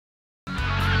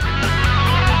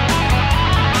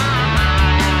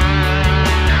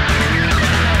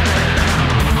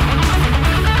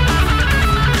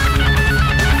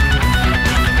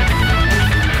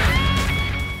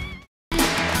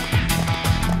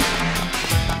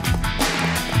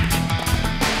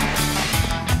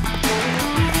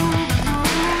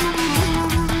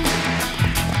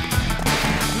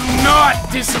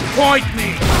not disappoint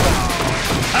me!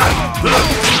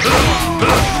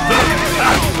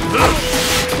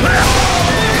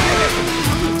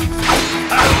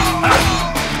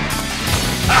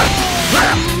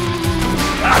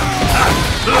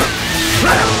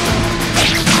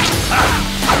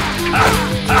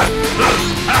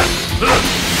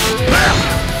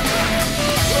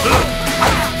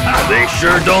 They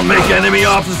sure don't make enemy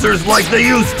officers like they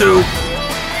used to.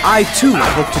 I too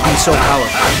hope to be so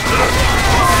powerful.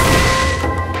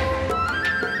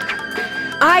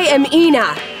 I am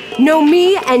Ina. Know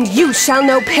me and you shall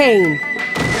know pain.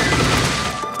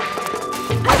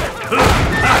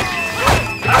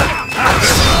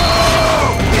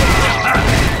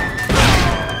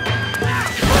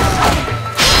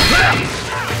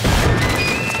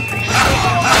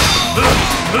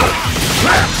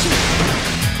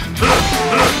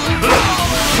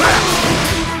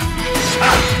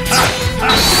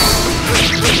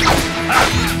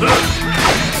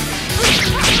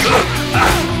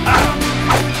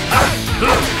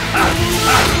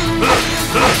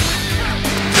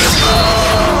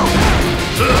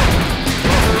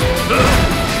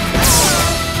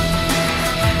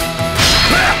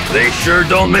 They sure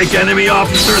don't make enemy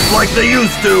officers like they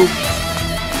used to.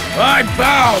 I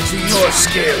bow to your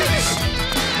skills.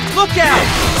 Look out!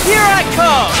 Here I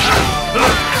come!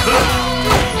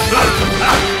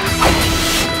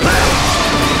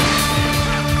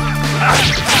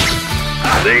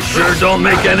 They sure don't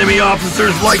make enemy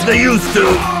officers like they used to.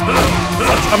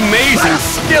 Such amazing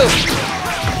skill!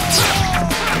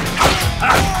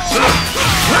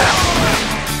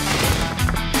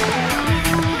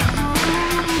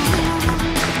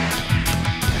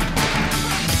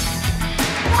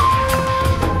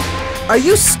 Are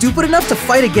you stupid enough to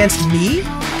fight against me?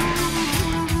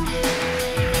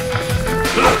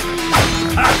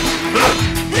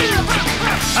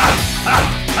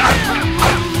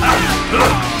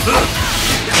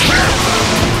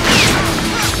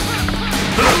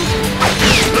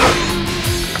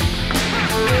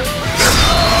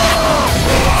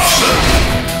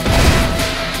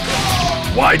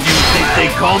 Why do you think they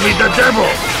call me the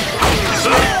devil?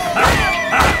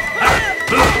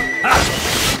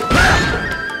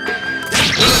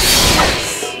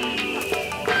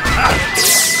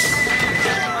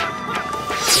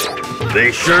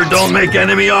 They sure don't make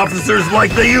enemy officers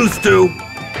like they used to.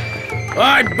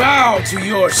 I bow to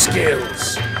your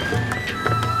skills.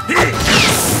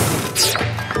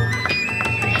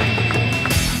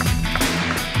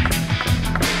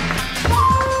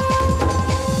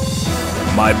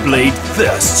 My blade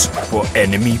thirsts for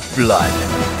enemy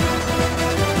blood.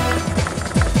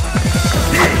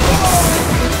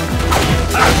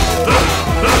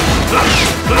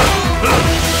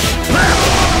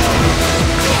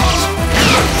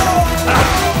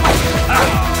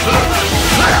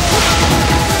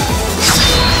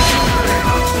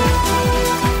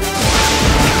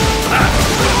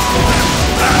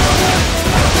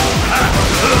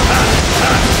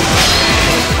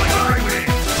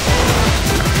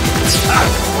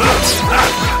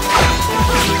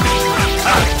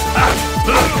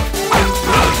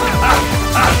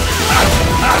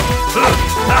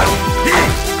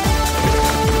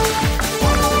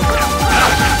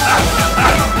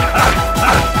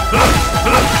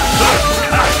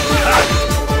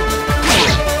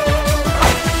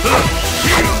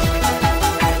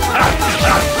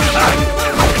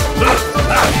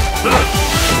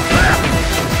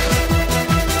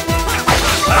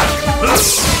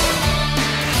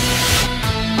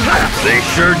 They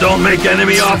sure don't make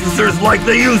enemy officers like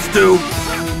they used to.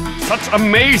 Such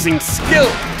amazing skill!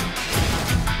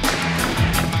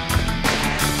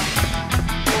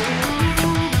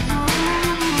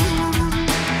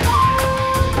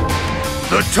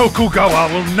 The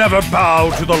Tokugawa will never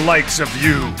bow to the likes of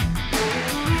you.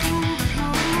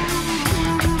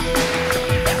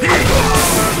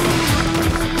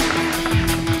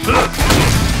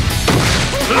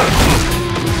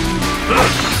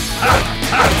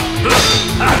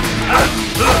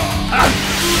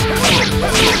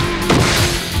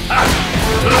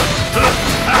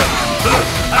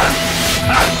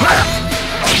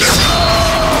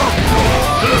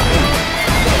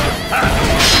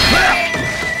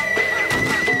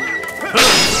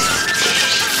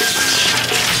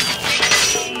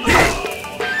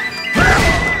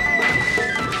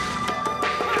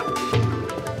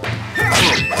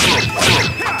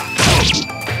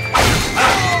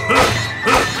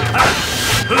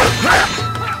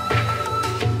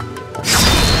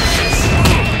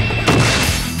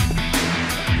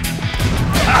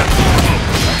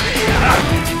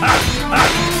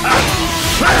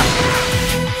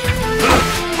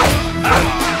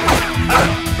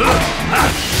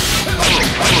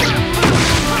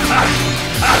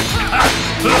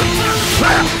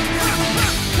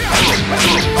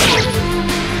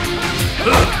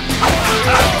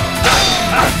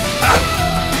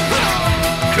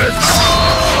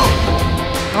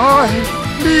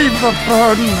 the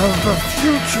burden of the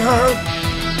future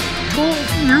to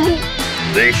you.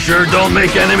 They sure don't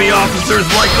make enemy officers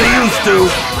like they used to.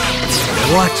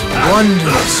 What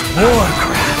wondrous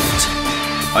warcraft.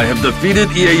 I have defeated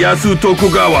Ieyasu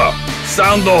Tokugawa.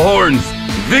 Sound the horns.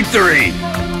 Victory!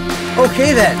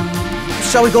 Okay then.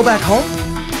 Shall we go back home?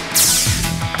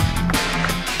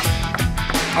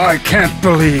 I can't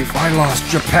believe I lost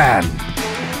Japan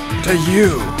to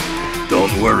you.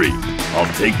 Don't worry.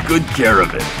 I'll take good care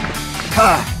of it.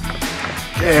 Ha!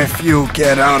 If you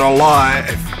get out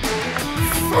alive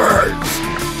first.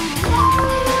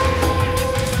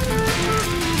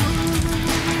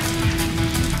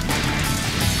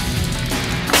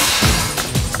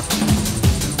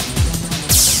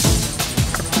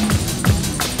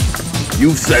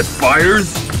 You've set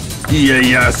fires?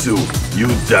 Ieyasu, you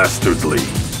dastardly.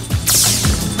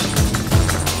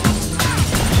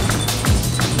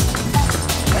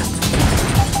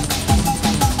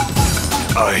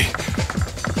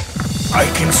 I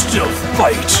can still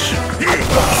fight.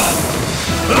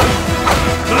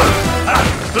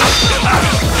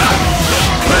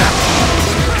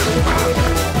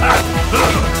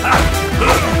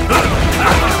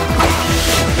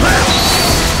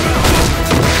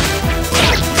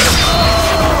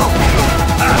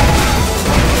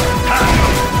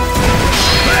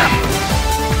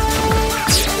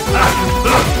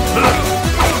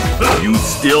 You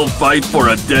still fight for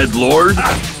a dead lord?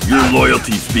 Your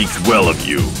loyalty speaks well of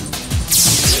you.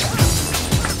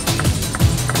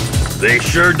 They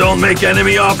sure don't make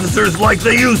enemy officers like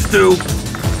they used to.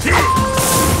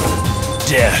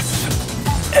 Death.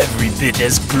 Every bit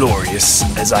as glorious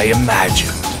as I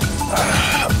imagined.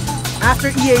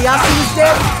 After Ieyasu is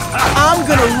dead, I'm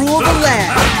gonna rule the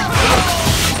land.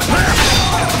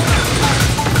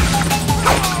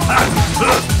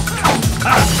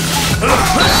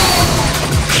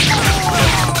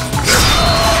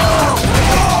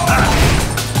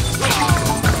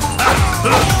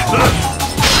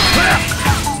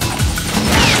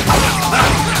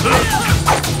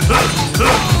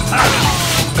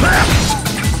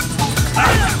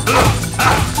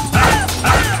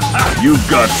 You've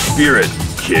got spirit,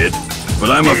 kid,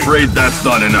 but I'm afraid that's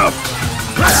not enough.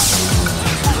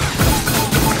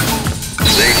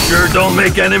 They sure don't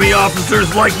make enemy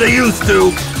officers like they used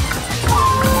to.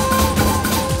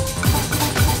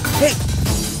 Hey,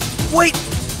 wait!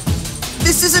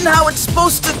 This isn't how it's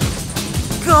supposed to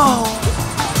go.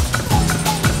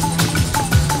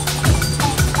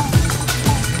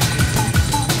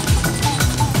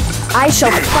 I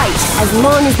shall fight as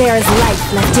long as there is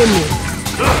life left in me.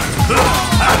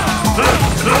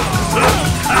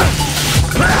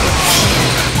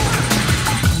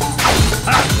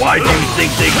 Why do you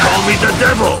think they call me the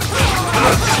devil?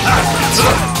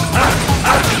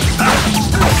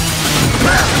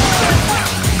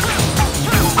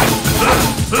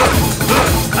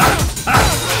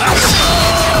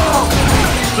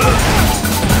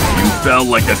 You fell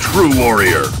like a true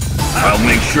warrior. I'll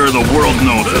make sure the world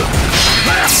knows it.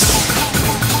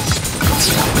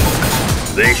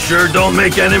 They sure don't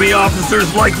make enemy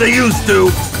officers like they used to.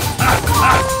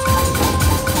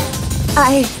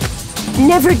 I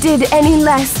never did any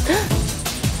less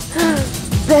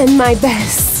than my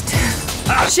best.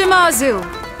 Shimazu,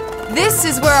 this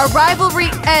is where our rivalry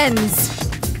ends.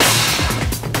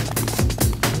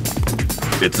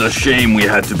 It's a shame we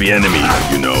had to be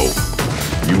enemies, you know.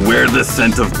 You wear the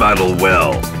scent of battle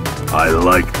well. I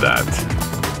like that.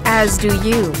 As do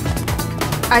you.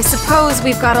 I suppose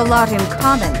we've got a lot in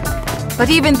common. But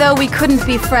even though we couldn't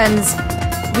be friends,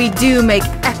 we do make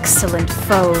excellent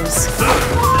foes.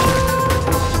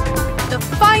 The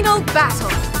final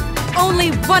battle.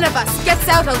 Only one of us gets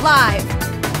out alive.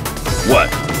 What?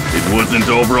 It wasn't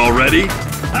over already?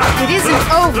 It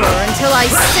isn't over until I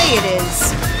say it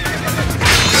is.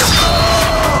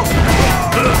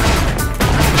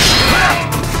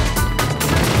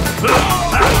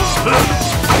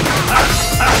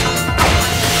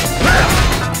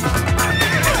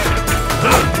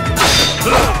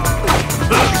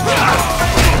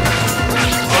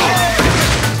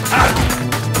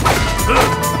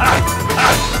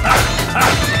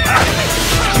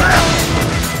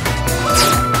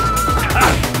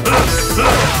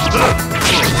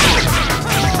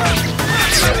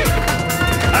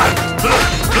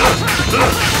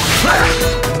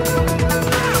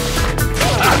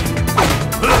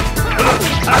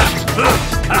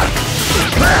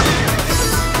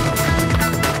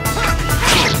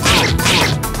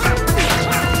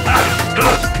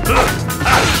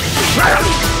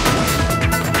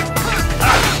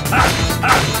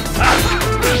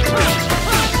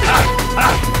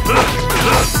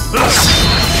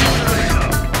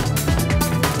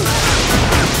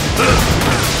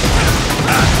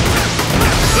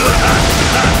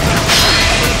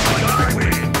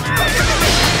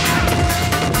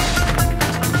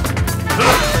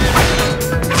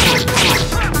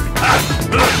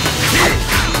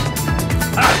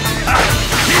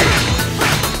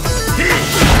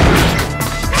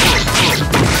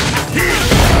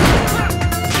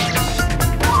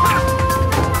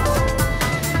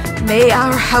 May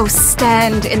our house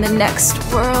stand in the next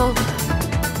world.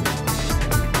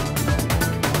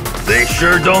 They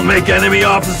sure don't make enemy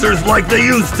officers like they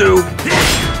used to.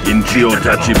 In Gio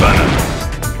Tachibana,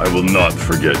 I will not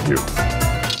forget you.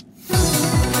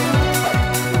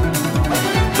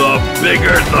 The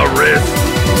bigger the risk,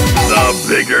 the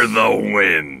bigger the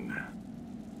win.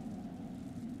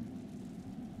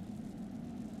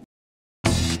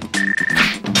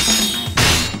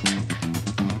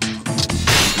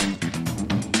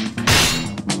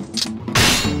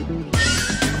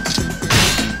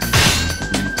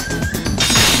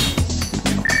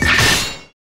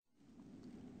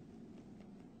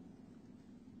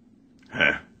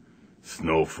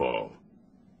 Snowfall.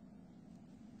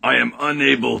 I am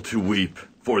unable to weep.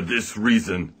 For this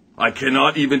reason, I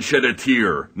cannot even shed a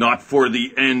tear, not for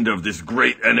the end of this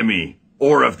great enemy,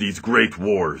 or of these great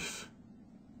wars.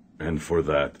 And for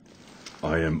that,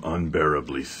 I am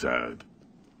unbearably sad.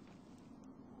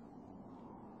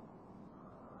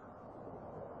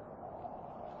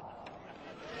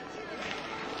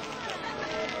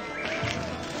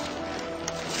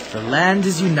 The land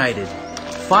is united.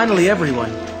 Finally,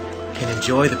 everyone can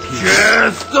enjoy the peace.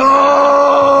 Gesto!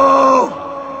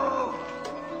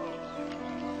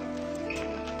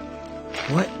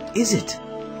 What is it?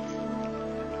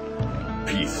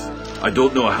 Peace. I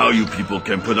don't know how you people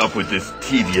can put up with this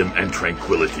tedium and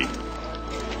tranquility.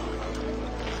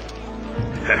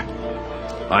 Heh.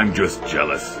 I'm just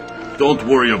jealous. Don't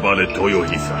worry about it,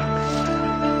 Toyohisa.